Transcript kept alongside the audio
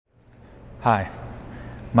Hi,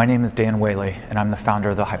 my name is Dan Whaley, and I'm the founder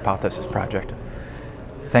of the Hypothesis Project.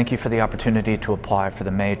 Thank you for the opportunity to apply for the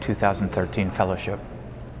May 2013 fellowship.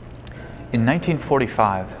 In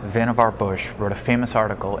 1945, Vannevar Bush wrote a famous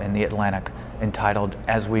article in The Atlantic entitled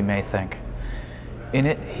 "As We May Think." In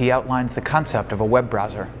it, he outlines the concept of a web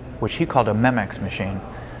browser, which he called a Memex machine,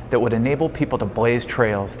 that would enable people to blaze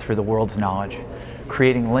trails through the world's knowledge,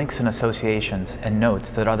 creating links and associations and notes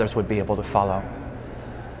that others would be able to follow.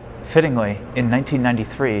 Fittingly, in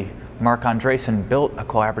 1993, Mark Andreessen built a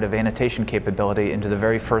collaborative annotation capability into the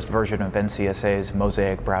very first version of NCSA's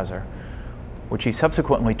Mosaic browser, which he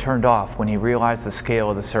subsequently turned off when he realized the scale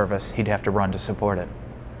of the service he'd have to run to support it.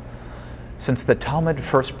 Since the Talmud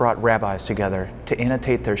first brought rabbis together to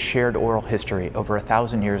annotate their shared oral history over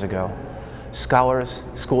 1,000 years ago, scholars,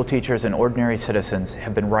 school teachers, and ordinary citizens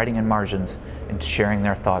have been writing in margins and sharing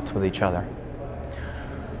their thoughts with each other.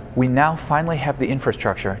 We now finally have the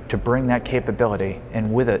infrastructure to bring that capability,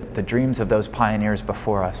 and with it the dreams of those pioneers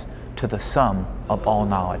before us, to the sum of all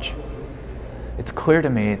knowledge. It's clear to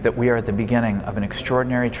me that we are at the beginning of an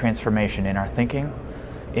extraordinary transformation in our thinking,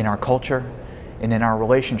 in our culture, and in our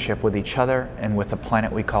relationship with each other and with the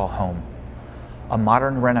planet we call home. A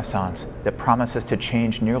modern renaissance that promises to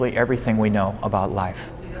change nearly everything we know about life.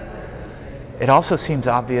 It also seems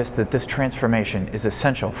obvious that this transformation is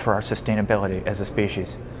essential for our sustainability as a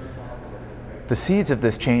species. The seeds of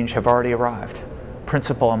this change have already arrived,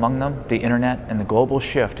 principal among them the internet and the global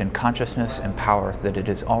shift in consciousness and power that it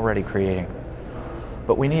is already creating.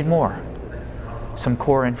 But we need more, some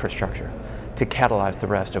core infrastructure, to catalyze the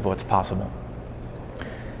rest of what's possible.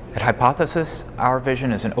 At Hypothesis, our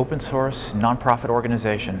vision is an open source, nonprofit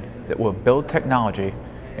organization that will build technology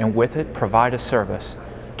and with it provide a service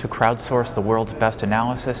to crowdsource the world's best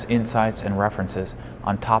analysis, insights, and references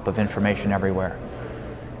on top of information everywhere.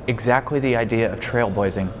 Exactly the idea of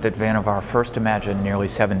trailblazing that Vannevar first imagined nearly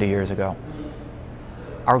 70 years ago.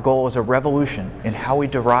 Our goal is a revolution in how we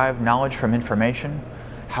derive knowledge from information,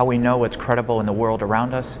 how we know what's credible in the world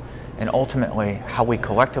around us, and ultimately how we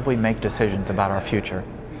collectively make decisions about our future.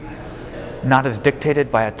 Not as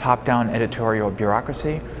dictated by a top-down editorial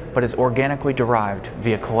bureaucracy, but as organically derived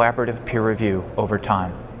via collaborative peer review over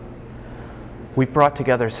time. We've brought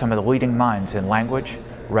together some of the leading minds in language,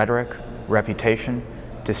 rhetoric, reputation,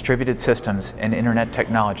 distributed systems, and internet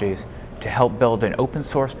technologies to help build an open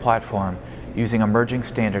source platform using emerging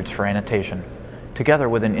standards for annotation, together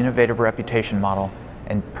with an innovative reputation model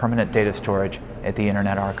and permanent data storage at the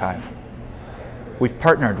Internet Archive. We've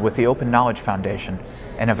partnered with the Open Knowledge Foundation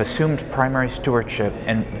and have assumed primary stewardship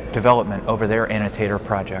and development over their annotator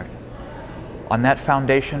project. On that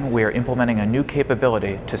foundation, we are implementing a new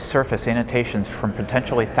capability to surface annotations from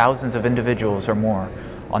potentially thousands of individuals or more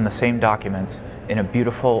on the same documents in a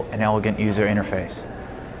beautiful and elegant user interface.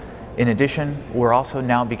 In addition, we're also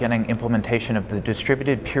now beginning implementation of the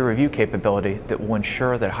distributed peer review capability that will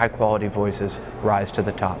ensure that high-quality voices rise to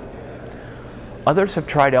the top. Others have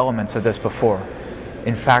tried elements of this before.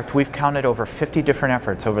 In fact, we've counted over 50 different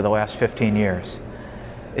efforts over the last 15 years.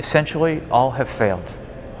 Essentially, all have failed.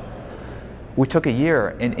 We took a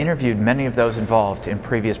year and interviewed many of those involved in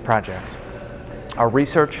previous projects. Our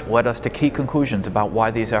research led us to key conclusions about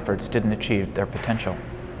why these efforts didn't achieve their potential.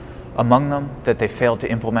 Among them, that they failed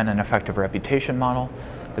to implement an effective reputation model,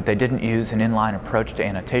 that they didn't use an inline approach to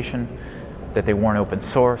annotation, that they weren't open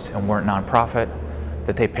source and weren't nonprofit,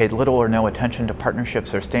 that they paid little or no attention to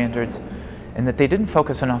partnerships or standards, and that they didn't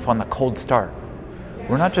focus enough on the cold start.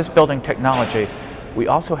 We're not just building technology, we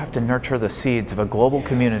also have to nurture the seeds of a global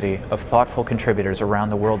community of thoughtful contributors around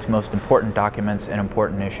the world's most important documents and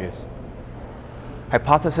important issues.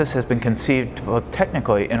 Hypothesis has been conceived both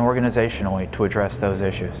technically and organizationally to address those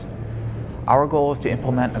issues. Our goal is to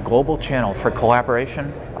implement a global channel for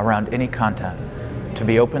collaboration around any content, to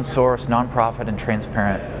be open source, nonprofit, and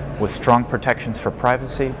transparent, with strong protections for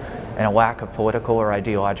privacy and a lack of political or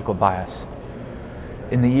ideological bias.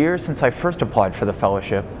 In the years since I first applied for the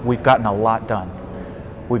fellowship, we've gotten a lot done.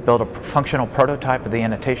 We've built a functional prototype of the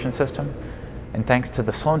annotation system, and thanks to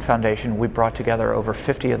the Sloan Foundation, we brought together over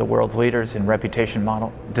 50 of the world's leaders in reputation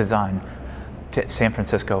model design to San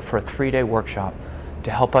Francisco for a 3-day workshop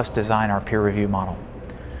to help us design our peer review model.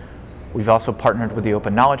 We've also partnered with the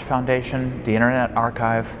Open Knowledge Foundation, the Internet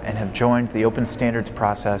Archive, and have joined the Open Standards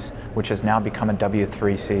process, which has now become a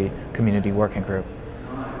W3C community working group.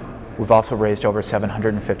 We've also raised over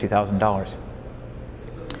 $750,000.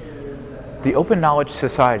 The Open Knowledge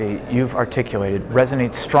Society you've articulated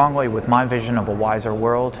resonates strongly with my vision of a wiser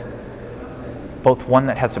world, both one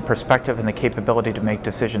that has the perspective and the capability to make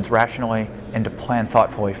decisions rationally and to plan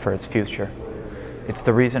thoughtfully for its future. It's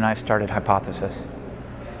the reason I started Hypothesis.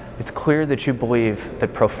 It's clear that you believe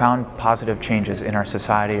that profound positive changes in our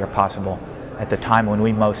society are possible at the time when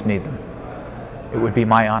we most need them. It would be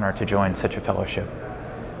my honor to join such a fellowship.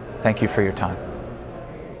 Thank you for your time.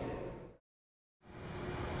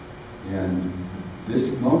 And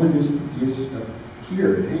this moment is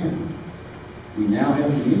here at hand. We now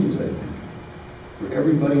have the means, I think, for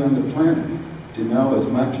everybody on the planet to know as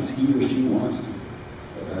much as he or she wants to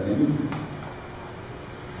about anything.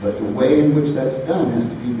 But the way in which that's done has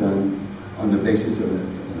to be done on the basis of an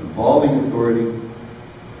evolving authority,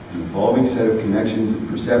 an evolving set of connections and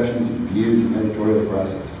perceptions and views and editorial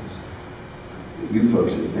processes that you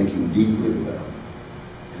folks are thinking deeply about,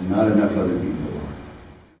 and not enough other people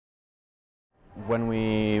are. When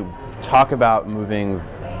we talk about moving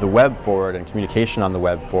the web forward and communication on the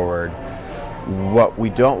web forward, what we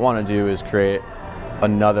don't want to do is create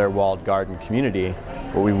another walled garden community.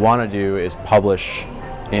 What we want to do is publish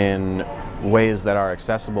in ways that are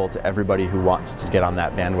accessible to everybody who wants to get on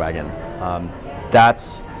that bandwagon.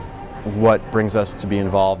 That's what brings us to be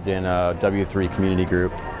involved in a W3 community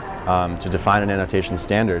group to define an annotation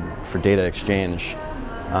standard for data exchange.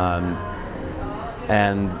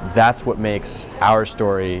 And that's what makes our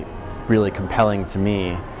story really compelling to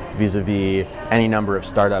me vis-a-vis any number of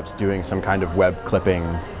startups doing some kind of web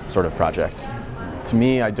clipping sort of project. To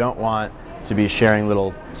me, I don't want to be sharing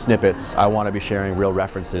little snippets. I want to be sharing real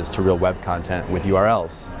references to real web content with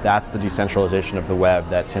URLs. That's the decentralization of the web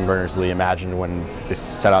that Tim Berners-Lee imagined when they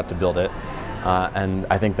set out to build it. And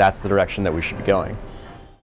I think that's the direction that we should be going.